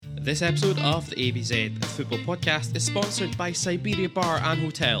This episode of the ABZ Football Podcast is sponsored by Siberia Bar and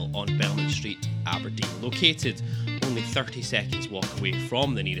Hotel on Belmont Street, Aberdeen. Located only 30 seconds walk away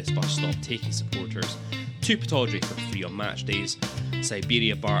from the nearest bus stop, taking supporters to Pittodrie for free on match days.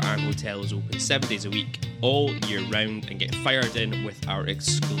 Siberia Bar and Hotel is open 7 days a week, all year round, and get fired in with our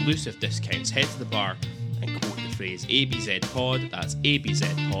exclusive discounts. Head to the bar and quote the phrase ABZ Pod, that's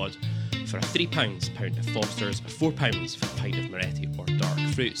ABZ Pod, for a £3 pint of Foster's, £4 for a pint of Moretti or dark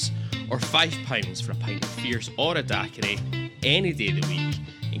fruits, or £5 for a pint of Fierce or a daiquiri any day of the week,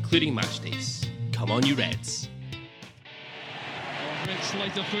 including match days. Come on, you Reds. Red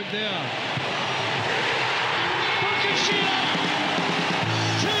slight of foot there.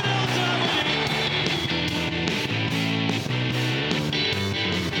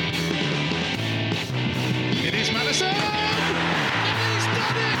 It is Madison! And he's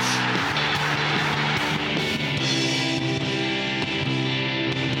done it!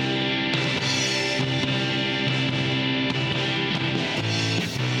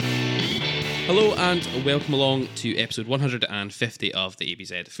 Hello and welcome along to episode 150 of the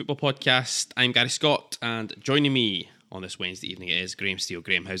ABZ Football Podcast. I'm Gary Scott, and joining me on this Wednesday evening is Graham Steele.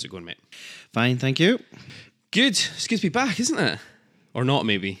 Graham, how's it going, mate? Fine, thank you. Good. It's good to be back, isn't it? Or not,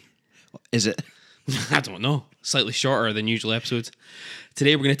 maybe. Is it? I don't know. Slightly shorter than usual episodes.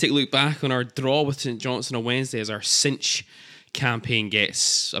 Today we're going to take a look back on our draw with St Johnstone on Wednesday as our cinch campaign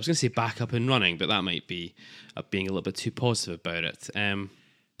gets, I was going to say back up and running, but that might be being a little bit too positive about it.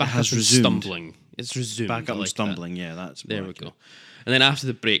 Back has up and resumed. stumbling. It's resumed. Back up I like and stumbling, that. yeah, that's There more we like go. it. And then after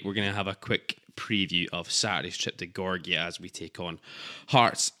the break, we're going to have a quick preview of Saturday's trip to Gorgia as we take on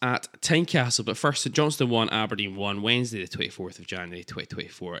Hearts at Tynecastle. But first, St Johnstone 1, Aberdeen 1, Wednesday the 24th of January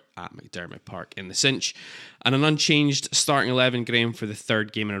 2024 at McDermott Park in the Cinch. And an unchanged starting 11, Graham, for the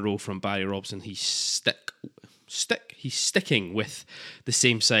third game in a row from Barry Robson. He's sticking with the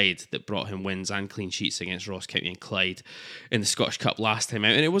same side that brought him wins and clean sheets against Ross County and Clyde in the Scottish Cup last time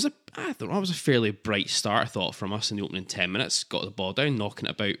out. And it was a fairly bright start, I thought, from us in the opening 10 minutes. Got the ball down, knocking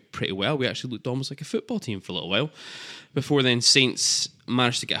it about pretty well. We actually looked almost like a football team for a little while. Before then, Saints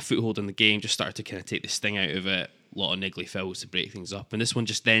managed to get a foothold in the game, just started to kind of take the sting out of it. A lot of niggly fouls to break things up. And this one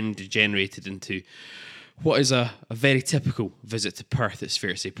just then degenerated into what is a very typical visit to Perth, it's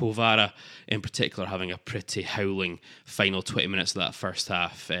fair to say. Povara, in particular, having a pretty howling final 20 minutes of that first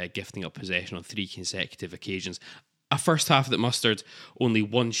half, gifting up possession on 3 consecutive occasions. A first half that mustered only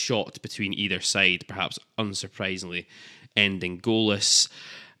one shot between either side, perhaps unsurprisingly ending goalless.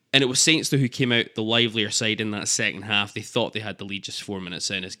 And it was Saints, though, who came out the livelier side in that second half. They thought they had the lead just 4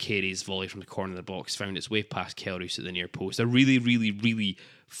 minutes in as Carey's volley from the corner of the box found its way past Kelroos at the near post. A really, really, really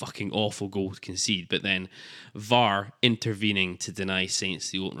fucking awful goal to concede. But then VAR intervening to deny Saints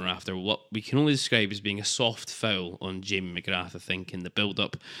the opener after what we can only describe as being a soft foul on Jamie McGrath, I think, in the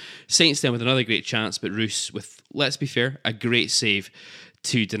build-up. Saints then with another great chance, but Roos with, let's be fair, a great save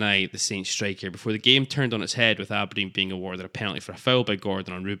to deny the Saints striker before the game turned on its head with Aberdeen being awarded a penalty for a foul by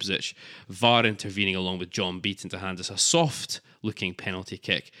Gordon on Rubezic, VAR intervening along with John Beaton to hand us a soft-looking penalty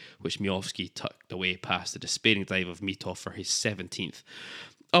kick, which Miovski tucked away past the despairing dive of Mitov for his 17th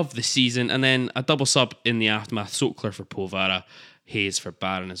of the season, and then a double sub in the aftermath, Sokler for Povara, Hayes for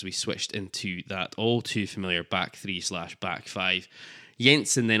Barron as we switched into that all too familiar back 3/back 5.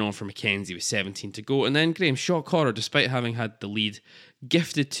 Jensen then on for McKenzie with 17 to go, and then Graham, shock horror, despite having had the lead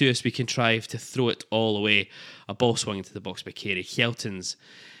gifted to us, we contrived to throw it all away. A ball swung into the box by Carey. Hjeltons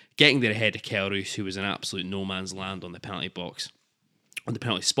getting there ahead of Kelroos, who was in absolute no man's land on the penalty box, on the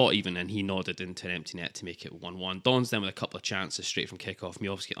penalty spot even, and he nodded into an empty net to make it 1-1. Dons then with a couple of chances straight from kick-off.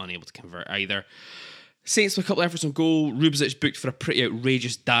 Miovski unable to convert either. Saints with a couple of efforts on goal. Rubezic booked for a pretty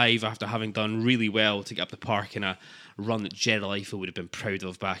outrageous dive after having done really well to get up the park in a run that Gerald Eiffel would have been proud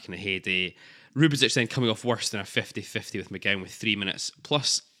of back in the heyday. Rubezic then coming off worse than a 50-50 with McGowan with 3 minutes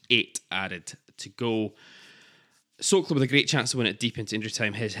plus 8 added to go. Sokler with a great chance to win it deep into injury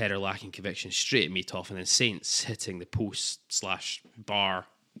time. His header lacking conviction straight at Mitov, and then Saints hitting the post/bar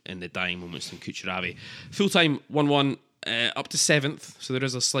in the dying moments from Kucheravi. Full time 1-1. Up to 7th, so there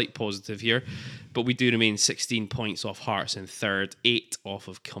is a slight positive here, but we do remain 16 points off Hearts in 3rd, 8 off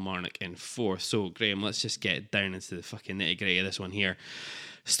of Kilmarnock in 4th. So Graham, let's just get down into the fucking nitty gritty of this one here.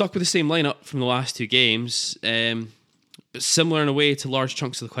 Stuck with the same lineup from the last 2 games, but similar in a way to large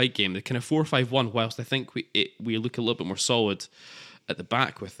chunks of the Clyde game. The kind of 4-5-1, whilst I think we look a little bit more solid at the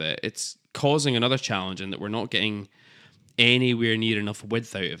back with it, it's causing another challenge in that we're not getting anywhere near enough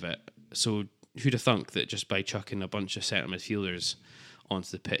width out of it. So who'd have thunk that just by chucking a bunch of centre midfielders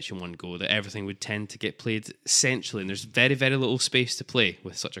onto the pitch in one go, that everything would tend to get played centrally, and there's very, very little space to play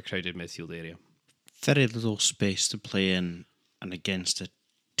with such a crowded midfield area. Very little space to play in and against a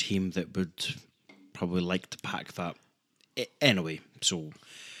team that would probably like to pack that anyway. So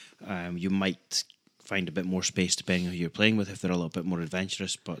you might find a bit more space depending on who you're playing with if they're a little bit more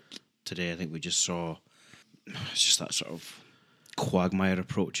adventurous. But today I think we just saw it's just that sort of quagmire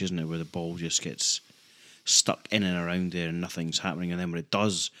approach, isn't it, where the ball just gets stuck in and around there and nothing's happening, and then when it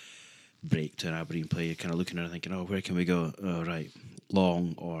does break to an Aberdeen play, you're kind of looking at it thinking, oh, where can we go? Oh, right,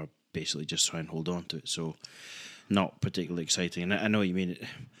 long, or basically just try and hold on to it. So not particularly exciting. And I know what you mean.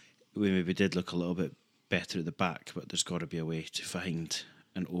 We maybe did look a little bit better at the back, but there's got to be a way to find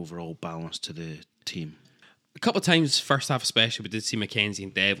an overall balance to the team. A couple of times, first half especially, we did see Mackenzie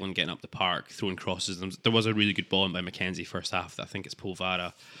and Devlin getting up the park, throwing crosses. There was a really good ball in by Mackenzie first half that I think it's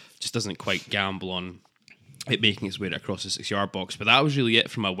Polvara just doesn't quite gamble on it making its way across the 6-yard box. But that was really it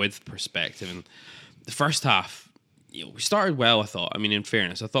from a width perspective. And the first half, we started well, I thought. I mean, in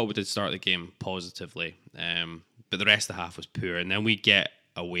fairness, I thought we did start the game positively. But the rest of the half was poor. And then we get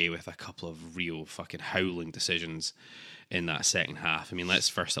away with a couple of real fucking howling decisions in that second half. I mean, let's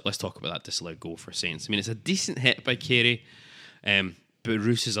talk about that disallowed goal for Saints. I mean, it's a decent hit by Carey, but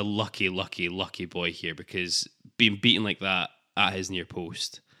Roos is a lucky boy here, because being beaten like that at his near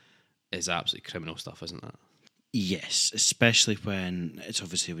post is absolutely criminal stuff, isn't it? Yes, especially when it's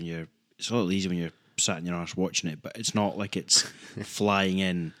obviously it's a little easy when you're sat in your arse watching it, but it's not like it's flying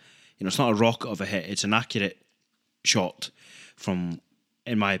in. It's not a rocket of a hit. It's an accurate shot from,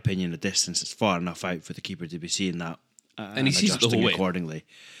 in my opinion, a distance that's far enough out for the keeper to be seeing that. And he sees it the whole way accordingly.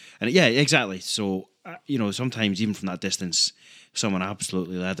 And yeah, exactly. So sometimes even from that distance, someone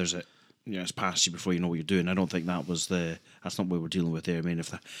absolutely leathers it. It's past you before you know what you're doing. I don't think that's not what we're dealing with there. I mean,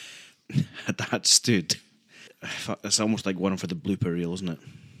 if that stood, it's almost like one for the blooper reel, isn't it?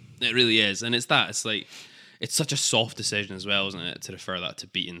 It really is, and it's like it's such a soft decision as well, isn't it, to refer that to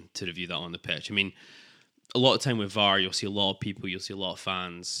beating, to review that on the pitch. I mean, a lot of time with VAR, you'll see a lot of people, you'll see a lot of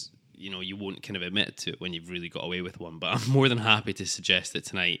fans. You won't kind of admit to it when you've really got away with one. But I'm more than happy to suggest that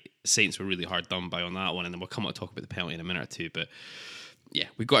tonight Saints were really hard done by on that one, and then we'll come out and talk about the penalty in a minute or two. But yeah,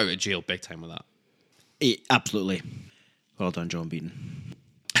 we got out of jail big time with that. Absolutely. Well done, John Beaton.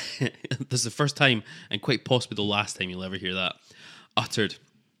 This is the first time, and quite possibly the last time, you'll ever hear that uttered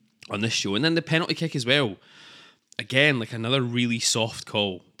on this show. And then the penalty kick as well. Again, like another really soft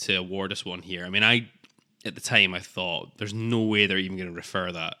call to award us one here. I mean, at the time, I thought there's no way they're even going to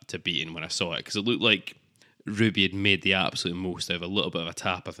refer that to beating when I saw it, because it looked like Ruby had made the absolute most out of a little bit of a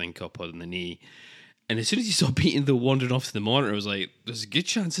tap, I think, up on the knee. And as soon as you saw Beaton though wandering off to the monitor, I was like, there's a good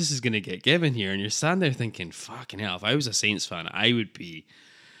chance this is going to get given here. And you're standing there thinking, fucking hell, if I was a Saints fan, I'd be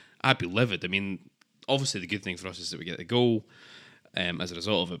livid. I mean, obviously the good thing for us is that we get the goal as a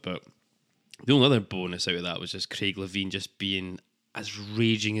result of it, but the only other bonus out of that was just Craig Levein just being as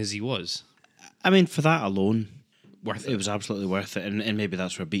raging as he was. I mean, for that alone, worth it. It was absolutely worth it, and maybe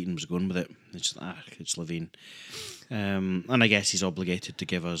that's where Beaton was going with it. It's Levein, and I guess he's obligated to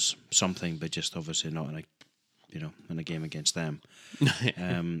give us something, but just obviously not in a game against them.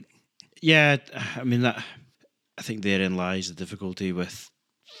 Yeah, I mean that. I think therein lies the difficulty with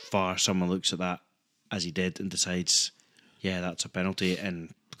VAR. Someone looks at that as he did and decides, yeah, that's a penalty,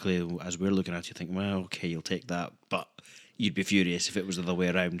 and clearly, as we're looking at it, you think, well, okay, you'll take that, but you'd be furious if it was the other way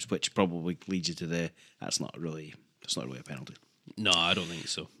around, which probably leads you to that's not really a penalty. No, I don't think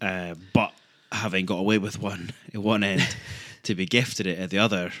so. But having got away with one at one end, to be gifted it at the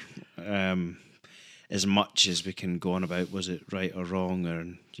other, as much as we can go on about was it right or wrong, or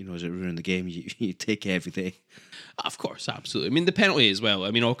is it ruining the game, you take it every day. Of course, absolutely. I mean, the penalty as well.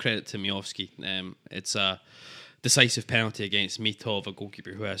 I mean, all credit to Miovski. It's a decisive penalty against Mitov, a goalkeeper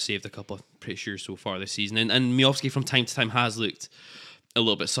who has saved a couple, pretty sure, so far this season. And Miovski from time to time has looked a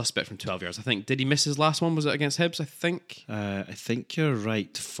little bit suspect from 12 yards. I think, did he miss his last one? Was it against Hibs, I think? I think you're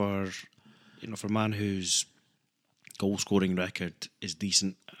right. For a man whose goal-scoring record is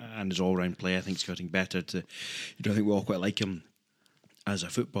decent and his all-round play, I think he's getting better. I think we all quite like him as a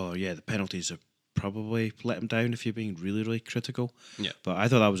footballer. Yeah, the penalties have probably let him down if you're being really, really critical. Yeah. But I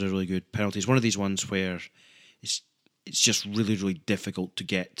thought that was a really good penalty. It's one of these ones where it's just really, really difficult to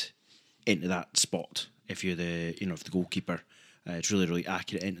get into that spot if you're if the goalkeeper. It's really, really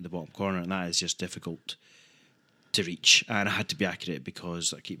accurate into the bottom corner, and that is just difficult to reach. And it had to be accurate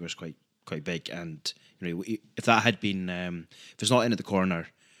because that keeper is quite big. And if that had been, if it's not in at the corner,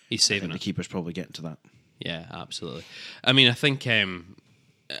 he's saving it. The keeper's probably getting to that. Yeah, absolutely. I mean, I think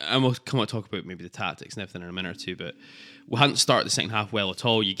and we'll come on to talk about maybe the tactics and everything in a minute or two, but we hadn't started the second half well at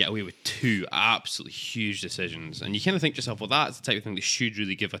all. You get away with two absolutely huge decisions, and you kind of think to yourself, well, that's the type of thing that should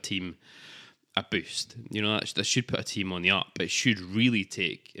really give a team a boost. That should put a team on the up. It should really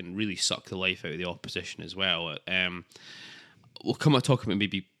take and really suck the life out of the opposition as well. we'll come out talking about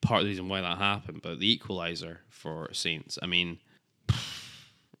maybe part of the reason why that happened, but the equaliser for Saints, I mean,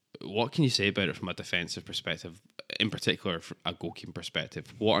 what can you say about it from a defensive perspective, in particular from a goalkeeping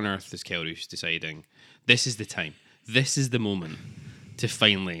perspective? What on earth is Kelrush deciding? This is the time. This is the moment to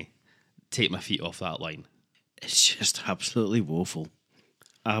finally take my feet off that line. It's just absolutely woeful.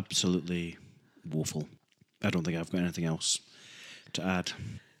 Absolutely woeful. I don't think I've got anything else to add.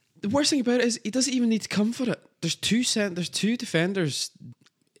 The worst thing about it is he doesn't even need to come for it. There's two defenders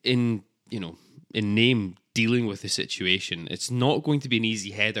in name dealing with the situation. It's not going to be an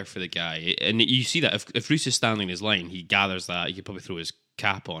easy header for the guy, and you see that if Roos is standing in his line, he gathers that. He could probably throw his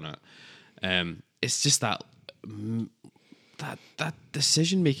cap on it. It's just that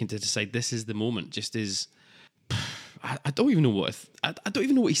decision making to decide this is the moment just is. I don't even know what I don't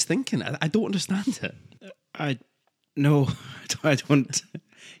even know what he's thinking. I don't understand it. I don't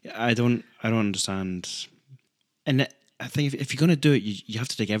understand. And I think if you're going to do it, you have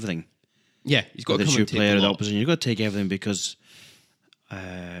to take everything. Yeah, he's got to come your and take player the or the lot. opposition. You've got to take everything because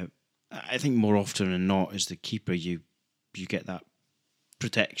I think more often than not, as the keeper, you get that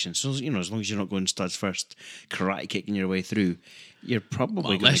protection. So as long as you're not going studs first, karate kicking your way through, you're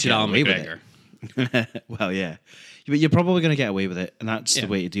probably going to get away with it. Well, yeah, but you're probably going to get away with it, and that's the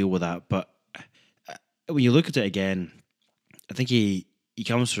way to deal with that. But when you look at it again, I think he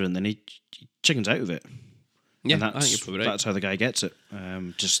comes through and then he chickens out of it. Yeah, and I think you're probably right. That's how the guy gets it.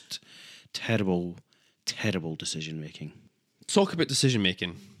 Just terrible decision making. Talk about decision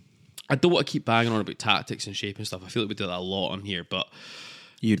making. I don't want to keep banging on about tactics and shape and stuff. I feel like we do that a lot on here, but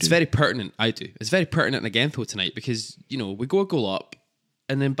it's very pertinent. I do. It's very pertinent again though tonight because we go a goal up,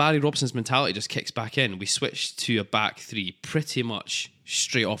 and then Barry Robson's mentality just kicks back in. We switch to a back three pretty much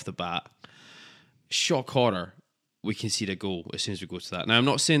straight off the bat. Shock horror. We concede a goal as soon as we go to that. Now, I'm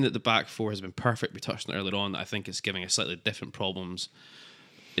not saying that the back four has been perfect. We touched on it earlier on. I think it's giving us slightly different problems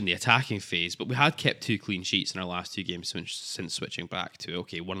in the attacking phase, but we had kept 2 clean sheets in our last 2 games since switching back to,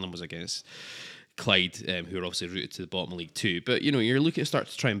 one of them was against Clyde, who are obviously rooted to the bottom of League 2. But, you're looking to start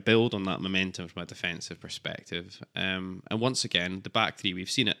to try and build on that momentum from a defensive perspective. And once again, the back three,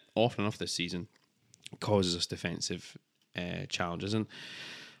 we've seen it often enough this season, causes us defensive challenges. And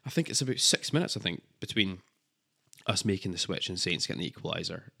I think it's about 6 minutes, between us making the switch and Saints getting the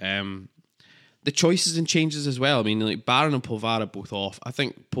equaliser. The choices and changes as well. I mean, like Barron and Polvara both off. I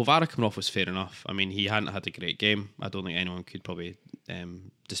think Polvara coming off was fair enough. I mean, he hadn't had a great game. I don't think anyone could probably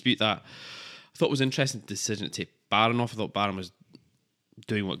dispute that. I thought it was interesting the decision to take Barron off. I thought Barron was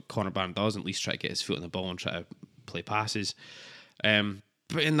doing what Connor Barron does, at least try to get his foot on the ball and try to play passes.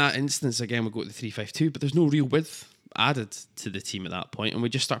 But in that instance, again, we'll go to the 3-5-2, but there's no real width added to the team at that point, and we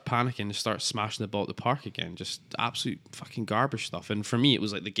just start panicking and start smashing the ball at the park again. Just absolute fucking garbage stuff. And for me, it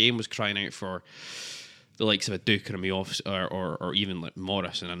was like the game was crying out for the likes of a Duke or a Mioff or even like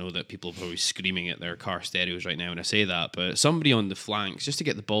Morris. And I know that people are probably screaming at their car stereos right now when I say that, but somebody on the flanks just to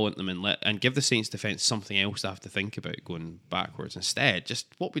get the ball into them and give the Saints defence something else to have to think about going backwards. Instead, just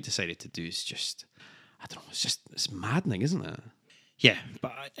what we decided to do is just, I don't know, it's maddening, isn't it? Yeah,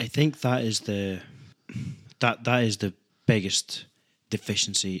 but I think that is the biggest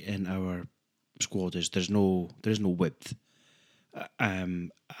deficiency in our squad is there is no width. I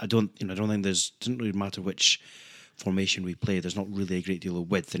don't think doesn't really matter which formation we play. There's not really a great deal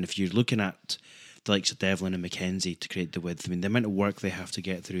of width, and if you're looking at the likes of Devlin and McKenzie to create the width, I mean the amount of work they have to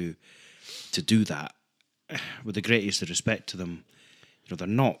get through to do that. With the greatest of respect to them, they're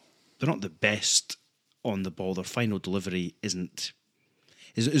not the best on the ball. Their final delivery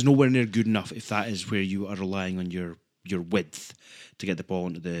is nowhere near good enough if that is where you are relying on your width to get the ball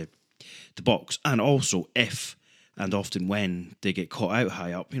into the box. And also if and often when they get caught out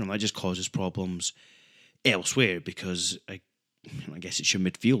high up, that just causes problems elsewhere because I guess it's your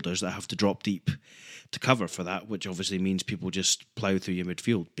midfielders that have to drop deep to cover for that, which obviously means people just plough through your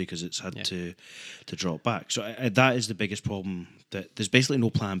midfield because it's had to drop back. So that is the biggest problem, that there's basically no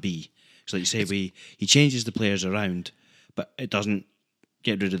plan B. So like you say, he changes the players around, but it doesn't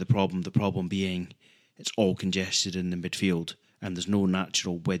get rid of the problem being it's all congested in the midfield and there's no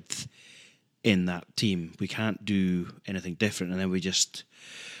natural width in that team. We can't do anything different, and then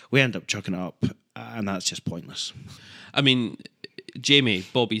we end up chucking it up, and that's just pointless. I mean, Jamie,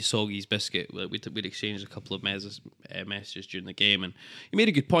 Bobby Soggy's biscuit, we'd exchanged a couple of messages during the game, and he made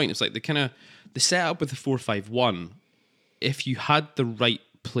a good point. It's like the setup with the 4-5-1, if you had the right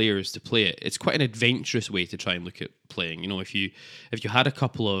players to play it, it's quite an adventurous way to try and look at playing. If you had a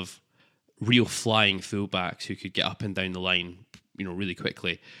couple of real flying fullbacks who could get up and down the line, really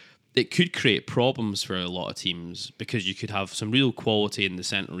quickly, it could create problems for a lot of teams because you could have some real quality in the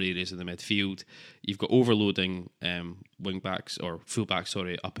central areas of the midfield. You've got overloading wing backs or full backs,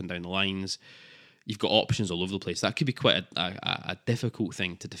 up and down the lines. You've got options all over the place. That could be quite a difficult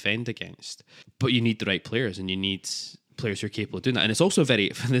thing to defend against. But you need the right players, and you need players who are capable of doing that. And it's also very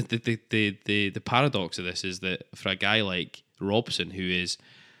the paradox of this is that for a guy like Robson, who is,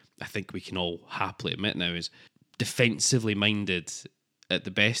 I think we can all happily admit now, is defensively minded at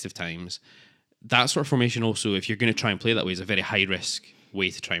the best of times, that sort of formation also, if you're going to try and play that way, is a very high risk way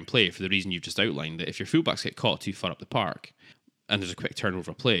to try and play for the reason you've just outlined, that if your fullbacks get caught too far up the park and there's a quick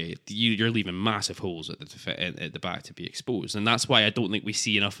turnover of play, you're leaving massive holes at the back to be exposed. And that's why I don't think we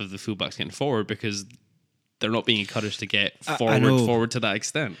see enough of the fullbacks getting forward, because they're not being encouraged to get forward to that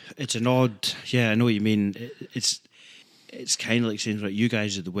extent. It's an odd, I know what you mean. It's kind of like saying, right, you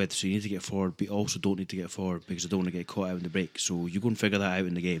guys are the width, so you need to get forward, but you also don't need to get forward because I don't want to get caught out in the break. So you go and figure that out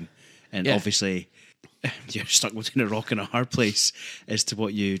in the game. And obviously, you're stuck between a rock and a hard place as to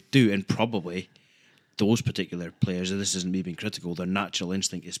what you do. And probably those particular players, and this isn't me being critical, their natural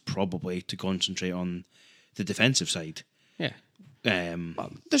instinct is probably to concentrate on the defensive side. Yeah.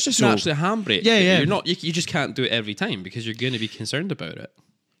 There's just naturally a handbrake. Yeah. You just can't do it every time because you're going to be concerned about it.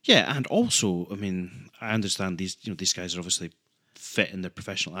 Yeah, and also, I mean, I understand these guys are obviously fit and they're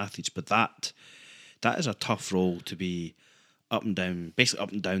professional athletes, but that is a tough role to be basically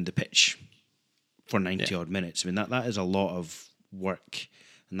up and down the pitch for 90 odd minutes. I mean, that is a lot of work,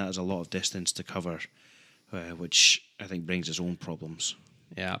 and that is a lot of distance to cover, which I think brings its own problems.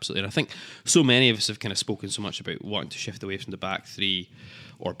 Yeah, absolutely. And I think so many of us have kind of spoken so much about wanting to shift away from the back three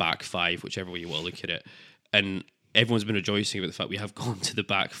or back five, whichever way you want to look at it. And everyone's been rejoicing about the fact we have gone to the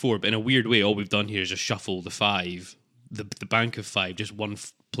back four, but in a weird way, all we've done here is just shuffle the five, the bank of five, just one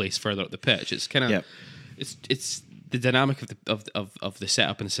place further up the pitch. It's kind of, it's the dynamic of the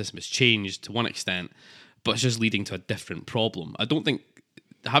setup and the system has changed to one extent, but it's just leading to a different problem. I don't think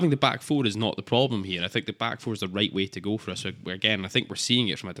having the back four is not the problem here. I think the back four is the right way to go for us. So again, I think we're seeing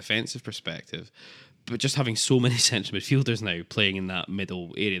it from a defensive perspective, but just having so many central midfielders now playing in that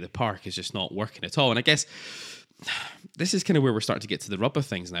middle area of the park is just not working at all. And I guess this is kind of where we're starting to get to the rub of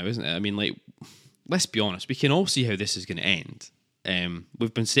things now, isn't it? I mean, like, let's be honest, we can all see how this is going to end.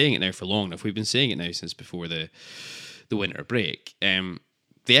 We've been saying it now for long enough. We've been saying it now since before the winter break. The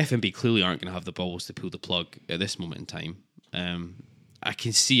FMB clearly aren't going to have the balls to pull the plug at this moment in time. I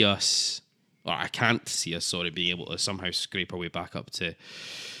can't see us, being able to somehow scrape our way back up to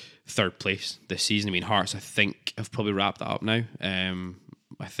third place this season. I mean, Hearts, I think, have probably wrapped that up now.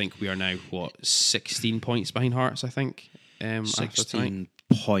 I think we are now, 16 points behind Hearts, I think. 16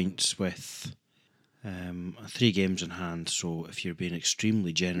 points with 3 games in hand. So if you're being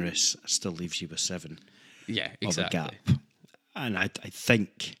extremely generous, it still leaves you with 7 of a gap. And I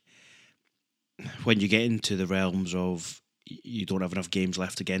think when you get into the realms of you don't have enough games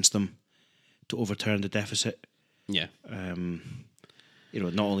left against them to overturn the deficit. Yeah.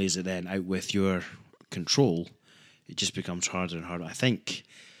 Not only is it then out with your control, it just becomes harder and harder. I think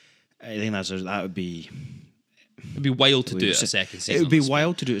that would be... It'd be wild to do it a second season. It would be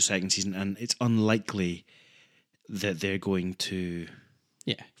wild to do it a second season, and it's unlikely that they're going to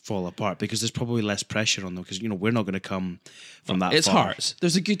fall apart because there's probably less pressure on them because, we're not going to come from that it's far. Hearts.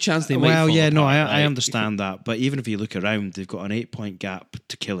 There's a good chance they might fall apart. I understand that. But even if you look around, they've got an 8-point gap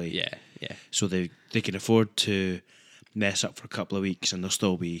to Killie. Yeah. So they can afford to mess up for a couple of weeks and they'll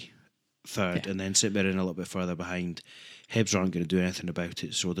still be third and then sit there in a little bit further behind. Hibs aren't going to do anything about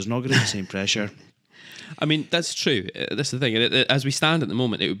it, so there's not going to be the same pressure. I mean, that's true. That's the thing. As we stand at the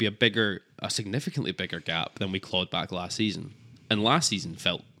moment, it would be a significantly bigger gap than we clawed back last season. And last season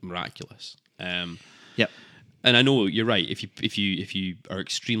felt miraculous. Yep. And I know you're right. If you are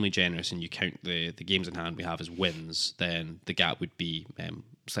extremely generous and you count the games in hand we have as wins, then the gap would be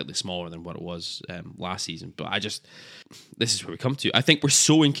slightly smaller than what it was last season. But this is where we come to. I think we're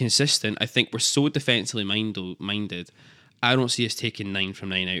so inconsistent. I think we're so defensively minded. I don't see us taking 9 from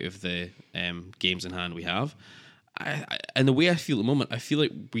 9 out of the games in hand we have. And the way I feel at the moment, I feel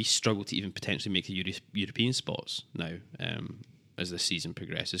like we struggle to even potentially make the European spots now as the season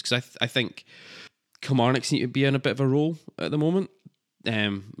progresses. Because I think Kilmarnock seem to be in a bit of a roll at the moment.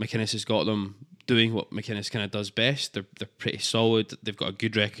 McInnes has got them doing what McInnes kind of does best. They're pretty solid. They've got a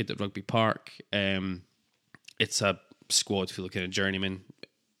good record at Rugby Park. It's a squad full of kind of journeyman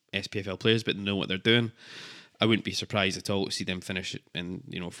SPFL players, but they know what they're doing. I wouldn't be surprised at all to see them finish in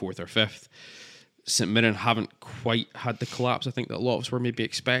 4th or 5th. St Mirren haven't quite had the collapse I think that a lot of us were maybe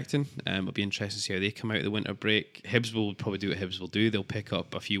expecting. It'll be interesting to see how they come out of the winter break. Hibs will probably do what Hibs will do. They'll pick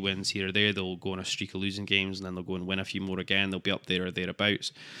up a few wins here or there. They'll go on a streak of losing games, and then they'll go and win a few more again. They'll be up there or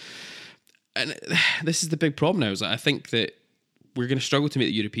thereabouts. And this is the big problem now, is that I think that we're going to struggle to make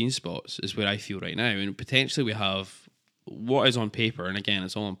the European spots, is where I feel right now. And potentially we have what is on paper, and again,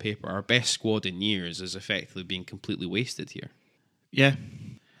 it's all on paper, our best squad in years is effectively being completely wasted here. Yeah.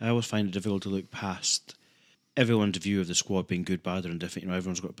 I always find it difficult to look past everyone's view of the squad being good, bad, or indifferent.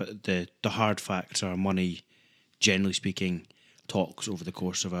 Everyone's got, but the hard facts are money, generally speaking, talks over the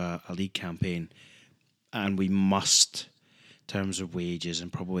course of a league campaign, and we must, in terms of wages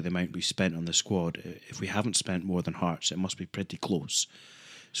and probably the amount we've spent on the squad, if we haven't spent more than Hearts, it must be pretty close.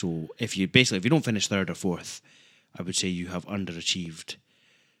 So if you don't finish third or fourth, I would say you have underachieved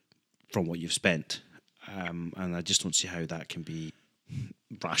from what you've spent, and I just don't see how that can be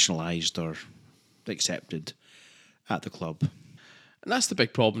rationalised or accepted at the club. And that's the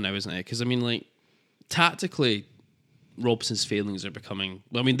big problem now, isn't it? Because, I mean, like, tactically, Robson's failings are becoming...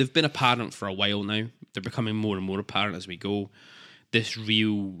 Well, I mean, they've been apparent for a while now. They're becoming more and more apparent as we go. This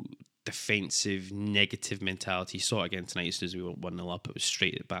real defensive, negative mentality, you saw it again tonight as soon as we went 1-0 up. It was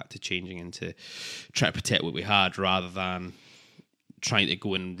straight back to changing into trying to protect what we had rather than trying to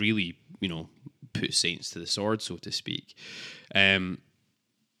go and really, put Saints to the sword, so to speak. And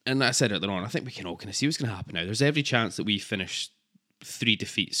I said earlier on, I think we can all kind of see what's going to happen now. There's every chance that we finish 3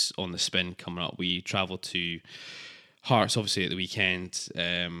 defeats on the spin coming up. We travel to Hearts, obviously, at the weekend.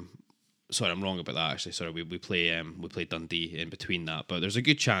 Sorry, I'm wrong about that, actually. Sorry, we play Dundee in between that. But there's a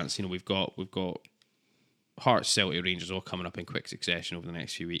good chance, we've got Hearts, Celtic, Rangers all coming up in quick succession over the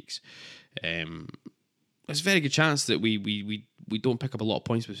next few weeks. There's a very good chance that we don't pick up a lot of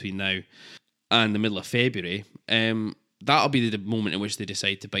points between now and the middle of February. That'll be the moment in which they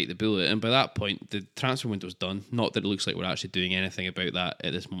decide to bite the bullet, and by that point the transfer window's done. Not that it looks like we're actually doing anything about that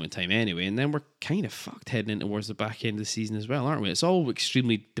at this moment in time anyway, and then we're kind of fucked heading in towards the back end of the season as well, aren't we? It's all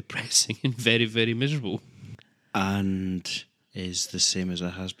extremely depressing and very, very miserable, and is the same as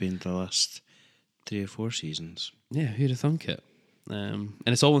it has been the last 3 or 4 seasons. Yeah, who'd have thunk it? And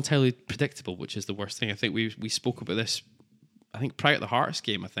it's all entirely predictable, which is the worst thing. I think we spoke about this, I think prior to the Hearts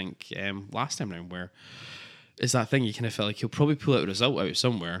game, I think last time round, where is that thing you kind of felt like he'll probably pull out a result out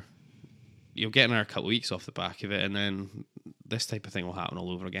somewhere. You'll get another couple of weeks off the back of it, and then this type of thing will happen all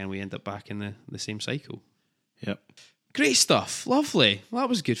over again. We end up back in the same cycle. Yep. Great stuff. Lovely. Well, that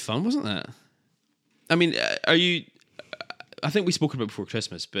was good fun, wasn't it? I mean, I think we spoke about it before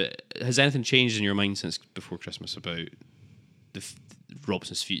Christmas, but has anything changed in your mind since before Christmas about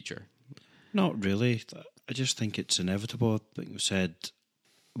Robson's future? Not really. I just think it's inevitable. Like we said,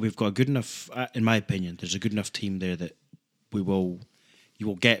 we've got a good enough, in my opinion, there's a good enough team there that you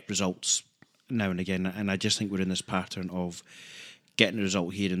will get results now and again. And I just think we're in this pattern of getting a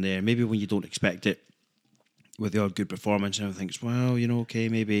result here and there. Maybe when you don't expect it, with the odd good performance, and everyone thinks, well, okay,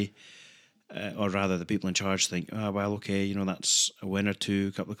 maybe, or rather the people in charge think, okay, that's a win or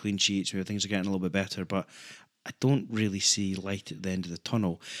two, a couple of clean sheets, maybe things are getting a little bit better. But I don't really see light at the end of the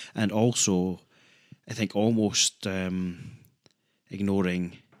tunnel. And also, I think almost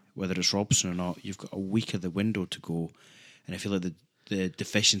ignoring whether it's Robson or not, you've got a week of the window to go, and I feel like the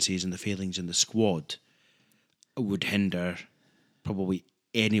deficiencies and the failings in the squad would hinder probably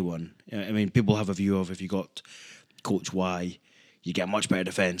anyone. I mean, people have a view of, if you got Coach Y, you get a much better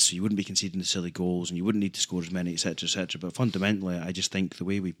defence, so you wouldn't be conceding the silly goals and you wouldn't need to score as many, etc., etc. But fundamentally, I just think the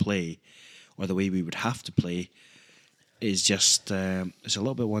way we play, or the way we would have to play, is just it's a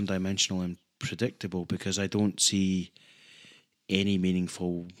little bit one-dimensional and predictable, because I don't see any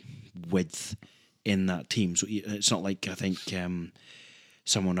meaningful width in that team. So it's not like I think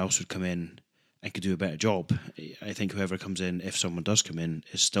someone else would come in and could do a better job. I think whoever comes in, if someone does come in,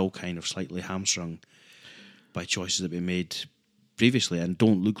 is still kind of slightly hamstrung by choices that have been made previously and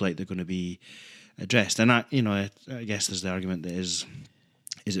don't look like they're going to be addressed. And I guess there's the argument that is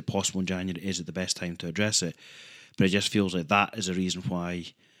it possible in January? Is it the best time to address it? But it just feels like that is a reason why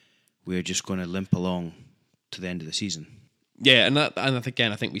we're just going to limp along to the end of the season. Yeah, and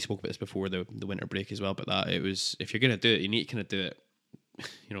again, I think we spoke about this before the winter break as well. But that it was, if you're going to do it, you need to kind of do it,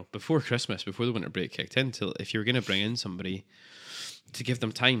 before Christmas, before the winter break kicked in. If you're going to bring in somebody, to give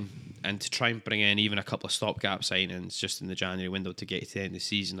them time and to try and bring in even a couple of stopgap signings just in the January window to get to the end of the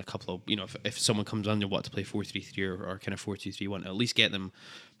season. A couple of, if someone comes under what to play 4-3-3 or kind of 4-2-3-1, at least get them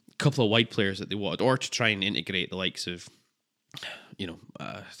a couple of wide players that they wanted, or to try and integrate the likes of,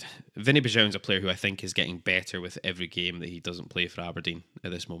 Vinny Bajoun's a player who I think is getting better with every game that he doesn't play for Aberdeen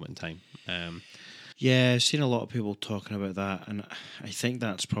at this moment in time. Yeah, I've seen a lot of people talking about that, and I think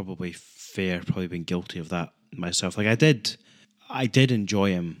that's probably fair, probably been guilty of that myself. Like I did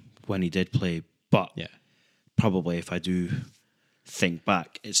enjoy him when he did play, but Yeah. probably if I do think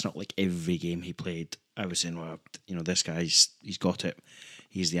back, it's not like every game he played I was saying, well, this guy's he's got it.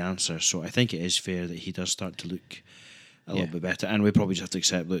 He's the answer. So I think it is fair that he does start to look a little bit better, and we probably just have to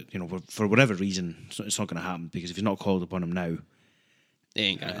accept that for whatever reason it's not going to happen, because if he's not called upon him now, It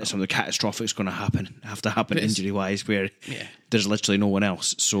ain't gonna happen. something catastrophic is going to happen injury wise, where there's literally no one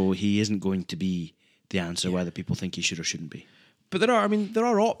else. So he isn't going to be the answer, whether people think he should or shouldn't be. But there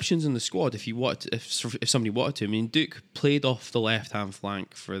are options in the squad if you want, if somebody wanted to. I mean, Duke played off the left hand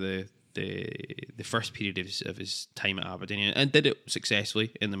flank for the first period of his time at Aberdeen and did it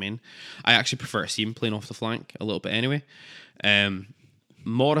successfully in the main. I actually prefer to see him playing off the flank a little bit anyway.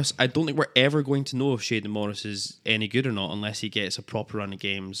 Morris, I don't think we're ever going to know if Shayden Morris is any good or not unless he gets a proper run of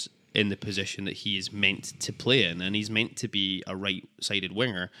games in the position that he is meant to play in, and he's meant to be a right-sided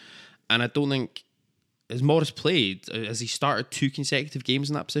winger. And I don't think, has Morris played, has he started 2 consecutive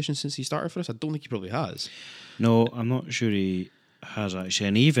games in that position since he started for us? I don't think he probably has. No, I'm not sure he has actually.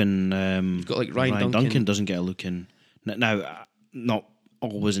 And even You've got like Ryan Duncan doesn't get a look in. Now, not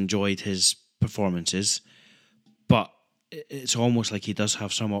always enjoyed his performances, but it's almost like he does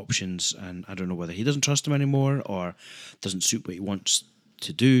have some options, and I don't know whether he doesn't trust him anymore or doesn't suit what he wants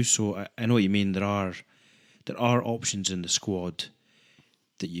to do. So I know what you mean. There are options in the squad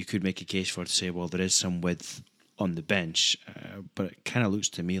that you could make a case for to say, well, there is some width on the bench, but it kind of looks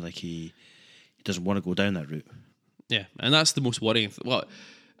to me like he doesn't want to go down that route. Yeah, and that's the most worrying. Well,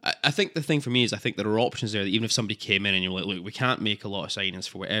 I think the thing for me is I think there are options there that even if somebody came in and you're like, look, we can't make a lot of signings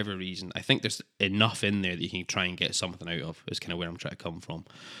for whatever reason, I think there's enough in there that you can try and get something out of, is kind of where I'm trying to come from.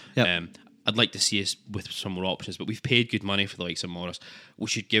 Yep. I'd like to see us with some more options, but we've paid good money for the likes of Morris. We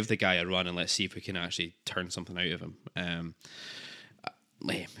should give the guy a run and let's see if we can actually turn something out of him.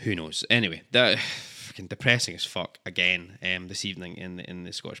 Who knows? Anyway, that fucking depressing as fuck again this evening in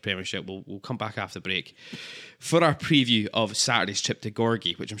the Scottish Premiership. We'll come back after the break for our preview of Saturday's trip to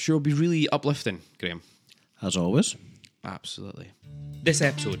Gorgie, which I'm sure will be really uplifting, Graham. As always. Absolutely. This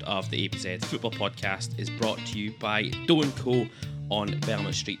episode of the ABZ Football Podcast is brought to you by Dough & Co. on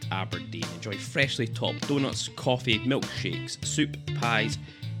Belmont Street, Aberdeen. Enjoy freshly topped donuts, coffee, milkshakes, soup, pies,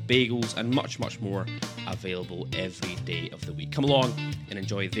 bagels, and much, much more available every day of the week. Come along and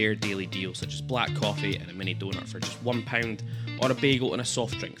enjoy their daily deals, such as black coffee and a mini donut for just £1, or a bagel and a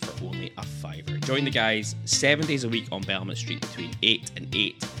soft drink for only a £5. Join the guys 7 days a week on Belmont Street between 8 and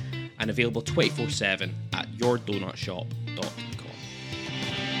 8, and available 24/7 at yourdonutshop.com.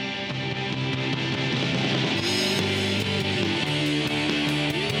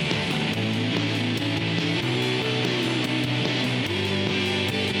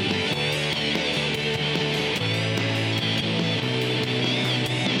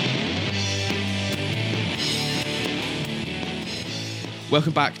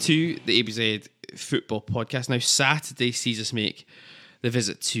 Welcome back to the ABZ Football Podcast. Now, Saturday sees us make the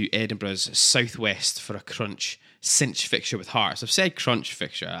visit to Edinburgh's southwest for a crunch cinch fixture with Hearts. I've said crunch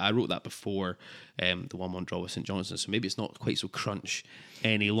fixture. I wrote that before the 1-1 draw with St Johnstone, so maybe it's not quite so crunch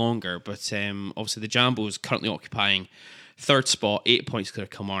any longer. But obviously the Jambos currently occupying third spot, 8 points clear of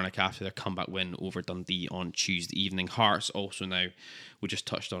Kilmarnock after their comeback win over Dundee on Tuesday evening. Hearts also now, we just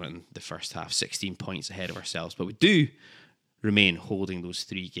touched on it in the first half, 16 points ahead of ourselves. But we do remain holding those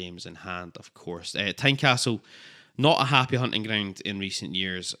 3 games in hand, of course. Tynecastle, not a happy hunting ground in recent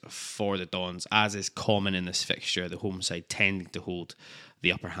years for the Dons, as is common in this fixture, the home side tending to hold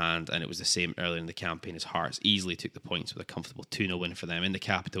the upper hand, and it was the same earlier in the campaign as Hearts easily took the points with a comfortable 2-0 win for them in the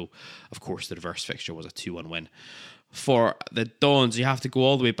capital. Of course, the reverse fixture was a 2-1 win. For the Dons, you have to go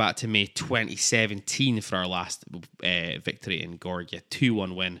all the way back to May 2017 for our last victory in Gorgie, a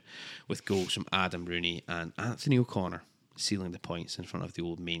 2-1 win with goals from Adam Rooney and Anthony O'Connor, sealing the points in front of the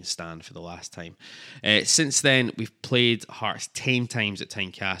old main stand for the last time. Since then, we've played Hearts 10 times at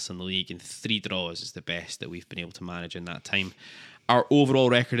Tynecastle in the league, and 3 draws is the best that we've been able to manage in that time. Our overall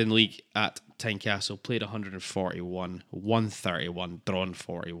record in the league at Tynecastle: played 141, won 31, drawn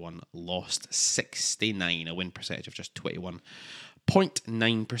 41, lost 69, a win percentage of just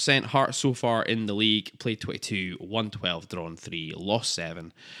 21.9%. Hearts so far in the league: played 22, won 12, drawn 3, lost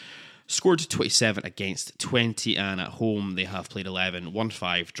 7. Scored 27 against 20, and at home they have played 11, won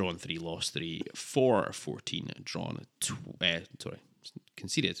 5, drawn 3, lost 3, 4-14,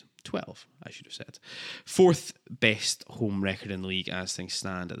 conceded 12, I should have said. Fourth best home record in the league as things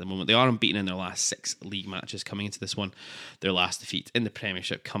stand at the moment. They are unbeaten in their last 6 league matches coming into this one. Their last defeat in the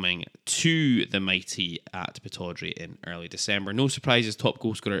Premiership coming to the mighty at Pittodrie in early December. No surprises, top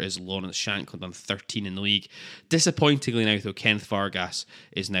goal scorer is Lawrence Shankland on 13 in the league. Disappointingly now though, Kenneth Vargas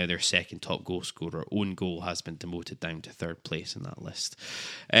is now their second top goal scorer. Own goal has been demoted down to third place in that list.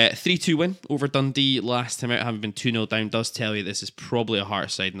 3-2 win over Dundee last time out, having been 2-0 down, does tell you this is probably a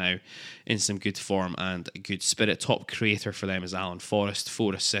Hearts side now in some good form and good spirit. Top creator for them is Alan Forrest,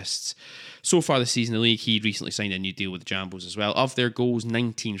 4 assists so far this season in the league. He recently signed a new deal with the Jambos as well. Of their goals,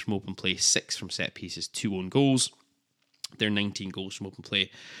 19 from open play, 6 from set pieces, 2 own goals. Their 19 goals from open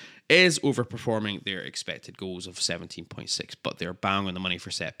play is overperforming their expected goals of 17.6, but they're bang on the money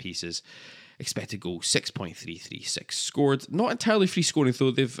for set pieces. Expected goal 6.336 scored. Not entirely free scoring though.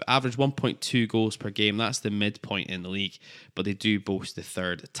 They've averaged 1.2 goals per game. That's the midpoint in the league, but they do boast the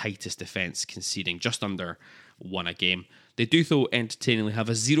third tightest defence, conceding just under 1 a game. They do though entertainingly have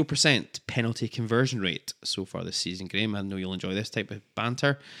a 0% penalty conversion rate so far this season, Graham. I know you'll enjoy this type of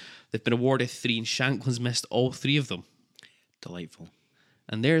banter. They've been awarded 3 and Shankland's missed all 3 of them. Delightful.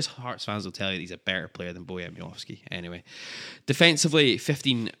 And there's Hearts fans will tell you he's a better player than Bojan Miovski. Anyway, defensively,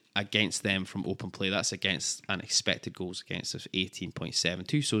 15 against them from open play. That's against an expected goals against of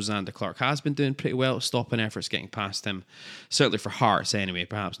 18.72. So Xander Clark has been doing pretty well at stopping efforts getting past him. Certainly for Hearts anyway,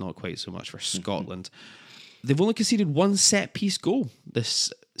 perhaps not quite so much for Scotland. They've only conceded 1 set-piece goal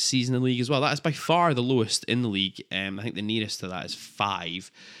this season in the league as well. That is by far the lowest in the league. I think the nearest to that is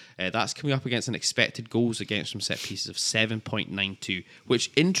 5. That's coming up against an expected goals against from set pieces of 7.92,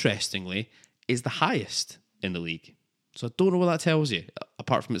 which interestingly is the highest in the league. So I don't know what that tells you,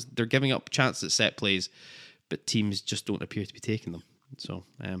 apart from they're giving up chances at set plays, but teams just don't appear to be taking them. So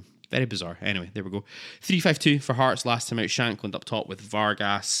very bizarre. Anyway, there we go. 3-5-2 for Hearts last time out. Shankland up top with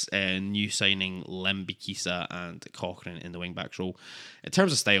Vargas, new signing Lembikisa and Cochrane in the wing-back role. In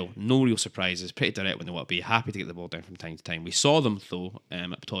terms of style, no real surprises. Pretty direct when they want to be. Happy to get the ball down from time to time. We saw them, though,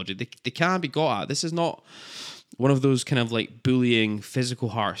 at Pittodrie. They can be got at. This is not one of those kind of like bullying physical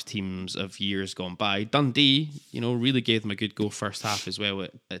Hearts teams of years gone by. Dundee, really gave them a good go first half as well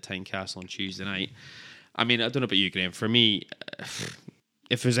at Tynecastle on Tuesday night. I mean, I don't know about you, Graham. For me,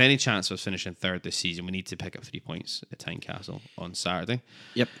 if there's any chance of us finishing third this season, we need to pick up 3 points at Tynecastle on Saturday.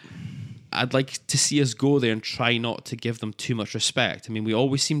 Yep. I'd like to see us go there and try not to give them too much respect. I mean, we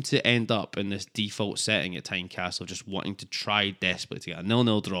always seem to end up in this default setting at Tynecastle, just wanting to try desperately to get a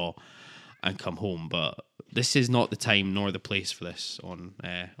 0-0 draw and come home. But this is not the time nor the place for this on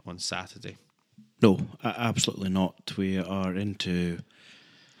Saturday. No, absolutely not. We are into,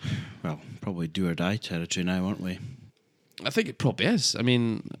 probably do or die territory now, aren't we? I think it probably is. I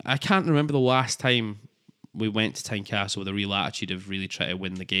mean, I can't remember the last time we went to Tynecastle with a real attitude of really trying to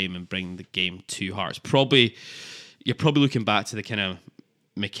win the game and bring the game to Hearts. You're probably looking back to the kind of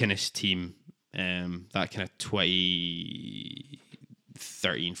McInnes team, that kind of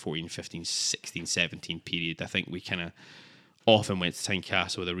 2013, 14, 15, 16, 17 period. I think we kind of often went to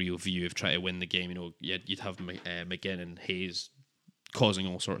Tynecastle with a real view of trying to win the game. You'd have McGinn and Hayes causing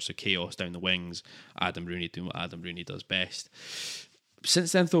all sorts of chaos down the wings. Adam Rooney doing what Adam Rooney does best.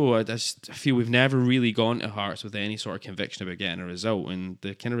 Since then, though, I just feel we've never really gone to Hearts with any sort of conviction about getting a result, and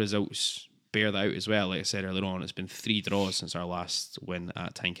the kind of results bear that out as well. Like I said earlier on, it's been 3 draws since our last win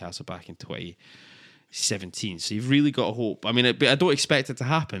at Tynecastle back in 2017. So you've really got to hope. I mean, I don't expect it to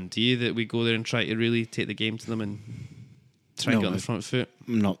happen, do you, that we go there and try to really take the game to them and try and get on the front foot?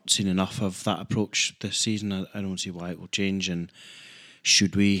 I've not seen enough of that approach this season. I don't see why it will change, and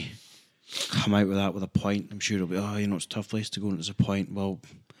should we come out with that with a point, I'm sure it'll be, it's a tough place to go and it's a point. Well,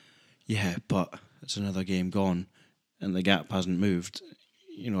 yeah, but it's another game gone and the gap hasn't moved.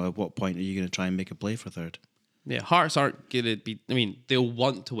 At what point are you going to try and make a play for third? Yeah, Hearts aren't going to be... I mean, they'll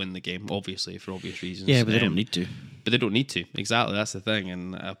want to win the game, obviously, for obvious reasons. Yeah, but they don't need to. But they don't need to. Exactly, that's the thing.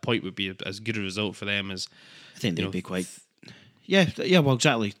 And a point would be as good a result for them as... I think they'd be quite... Yeah, well,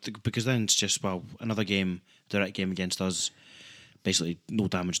 exactly. Because then it's just, another game, direct game against us, basically no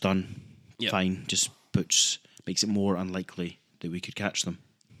damage done. Yep. Fine, just makes it more unlikely that we could catch them.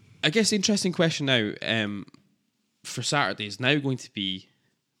 I guess the interesting question now for Saturday is now going to be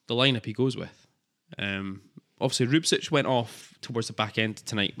the lineup he goes with. Obviously, Rubcic went off towards the back end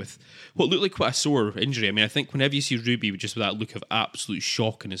tonight with what looked like quite a sore injury. I mean, I think whenever you see Ruby just with that look of absolute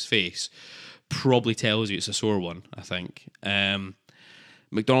shock in his face, probably tells you it's a sore one, I think.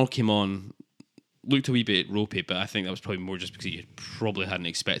 McDonald came on, looked a wee bit ropey, but I think that was probably more just because he probably hadn't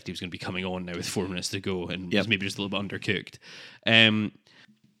expected he was going to be coming on now with 4 minutes to go and was maybe just a little bit undercooked.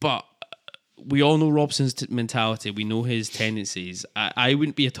 But we all know Robson's mentality. We know his tendencies. I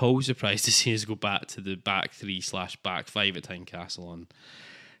wouldn't be at all surprised to see us go back to the back 3/back 5 at Tynecastle on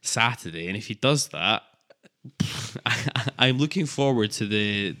Saturday. And if he does that, I'm looking forward to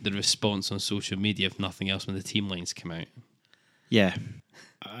the response on social media, if nothing else, when the team lines come out. Yeah,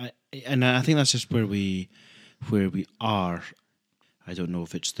 and I think that's just where we are. I don't know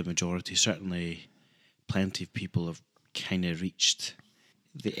if it's the majority. Certainly, plenty of people have kind of reached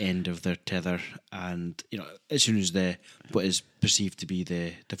the end of their tether, and as soon as what is perceived to be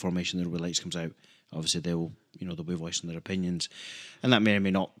the formation that everybody likes comes out, obviously they'll be voicing their opinions, and that may or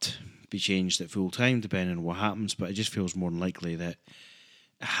may not be changed at full time depending on what happens. But it just feels more than likely that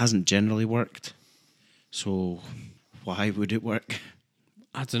it hasn't generally worked. So why would it work?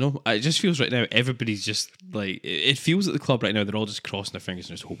 I don't know. It just feels right now everybody's just like, it feels at the club right now they're all just crossing their fingers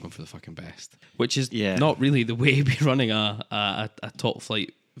and just hoping for the fucking best, which is not really the way we're running a top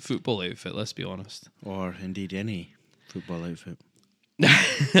flight football outfit, let's be honest. Or indeed any football outfit.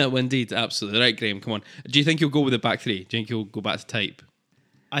 Well, indeed, absolutely. Right, Graham, come on. Do you think you'll go with the back 3? Do you think you'll go back to type?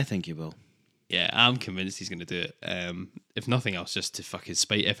 I think he will. Yeah, I'm convinced he's going to do it. If nothing else, just to fucking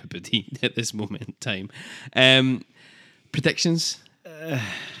spite everybody at this moment in time. Predictions? I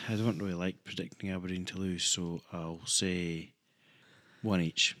don't really like predicting Aberdeen to lose, so I'll say 1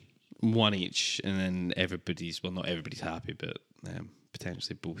 each. 1 each, and then everybody's, well, not everybody's happy, but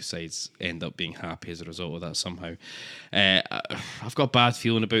potentially both sides end up being happy as a result of that somehow. I've got a bad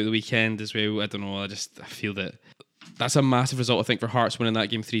feeling about the weekend as well. I don't know, I feel that that's a massive result, I think, for Hearts winning that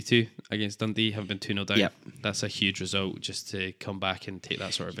game 3-2 against Dundee, having been 2-0 down. Yep. That's a huge result just to come back and take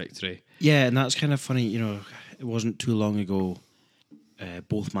that sort of victory. Yeah, and that's kind of funny, it wasn't too long ago.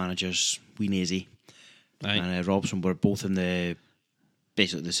 Both managers, Weenazy and Robson, were both in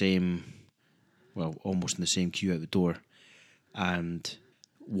basically the same, well, almost in the same queue out the door. And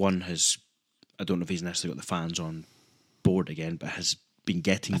one has, I don't know if he's necessarily got the fans on board again, but has been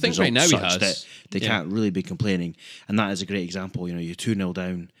getting results right now such that they can't really be complaining. And that is a great example. You're 2-0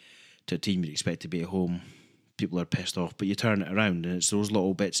 down to a team you'd expect to be at home. People are pissed off, but you turn it around, and it's those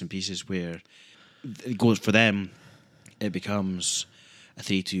little bits and pieces where it goes for them. It becomes a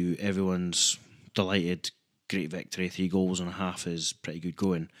 3-2, everyone's delighted, great victory, 3 goals and a half is pretty good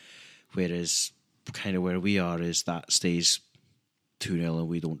going. Whereas kind of where we are is that stays 2-0 and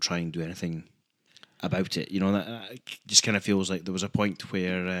we don't try and do anything about it. That just kind of feels like there was a point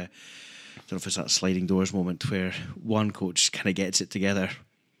where, I don't know if it's that sliding doors moment, where one coach kind of gets it together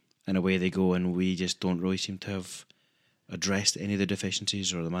and away they go, and we just don't really seem to have addressed any of the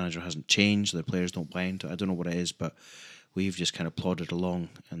deficiencies, or the manager hasn't changed, the players don't buy into it. I don't know what it is, but we've just kind of plodded along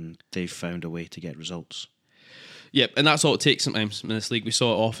and they've found a way to get results. Yep, and that's all it takes sometimes in this league. We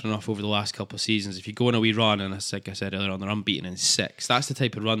saw it often enough over the last couple of seasons. If you go on a wee run, and like I said earlier on, they're unbeaten in 6, that's the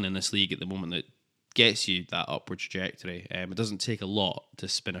type of run in this league at the moment that gets you that upward trajectory. It doesn't take a lot to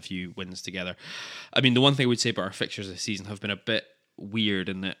spin a few wins together. I mean, the one thing I would say about our fixtures this season have been a bit weird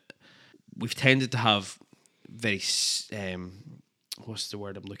in that we've tended to have very... what's the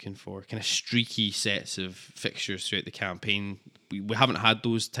word I'm looking for? Kind of streaky sets of fixtures throughout the campaign. We haven't had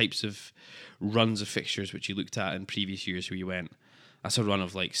those types of runs of fixtures which you looked at in previous years where you went, that's a run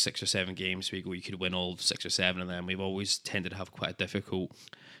of like 6 or 7 games where you go, you could win all 6 or 7 of them. We've always tended to have quite a difficult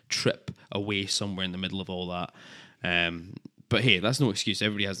trip away somewhere in the middle of all that. But hey, that's no excuse.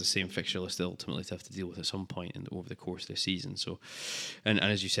 Everybody has the same fixture list they ultimately have to deal with at some point over the course of their season. So, and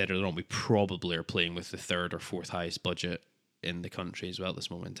as you said earlier on, we probably are playing with the 3rd or 4th highest budget in the country as well at this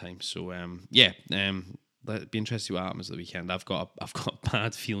moment in time. So it'd be interesting to see what happens at the weekend. I've got a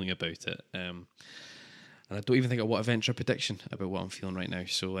bad feeling about it, and I don't even think I want to venture a prediction about what I'm feeling right now.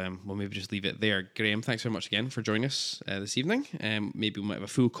 So we'll maybe just leave it there. Graham, thanks very much again for joining us this evening. Maybe we might have a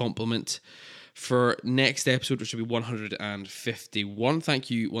full complement for next episode, which will be 151. Thank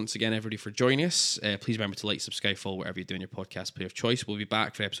you once again, everybody, for joining us. Please remember to like, subscribe, follow whatever you're doing your podcast player of choice. We'll be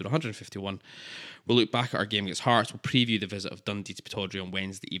back for episode 151. We'll look back at our game against Hearts. We'll preview the visit of Dundee to Pittodrie on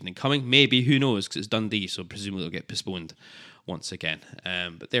Wednesday evening coming. Maybe, who knows, because it's Dundee, so presumably it'll get postponed once again.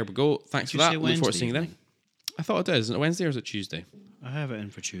 But there we go. Thanks for that. Look forward to seeing you then. I thought it is. Isn't it Wednesday or is it Tuesday? I have it in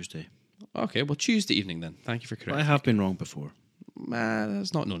for Tuesday. Okay, well, Tuesday evening then. Thank you for correcting. I have been wrong before.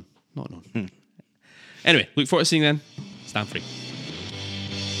 That's not known. Not known. Anyway, look forward to seeing you then. Stand free.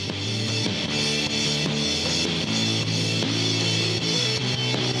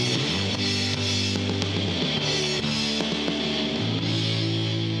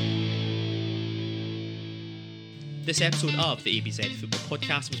 This episode of the ABZ Football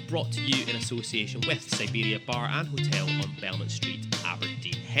Podcast was brought to you in association with Siberia Bar and Hotel on Belmont Street,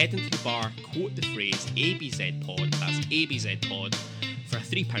 Aberdeen. Head into the bar, quote the phrase ABZ Pod, that's ABZ Pod, for a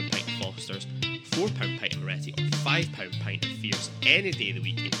 £3 pint of Foster's, £4 pint of Moretti, or £5 pint of Fierce any day of the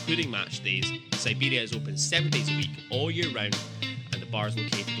week, including match days. Siberia is open 7 days a week, all year round, and the bar is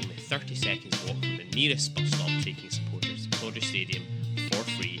located only 30 seconds walk from the nearest bus stop, taking supporters to Tawdry Stadium for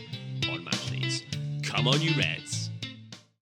free on match days. Come on, you Reds!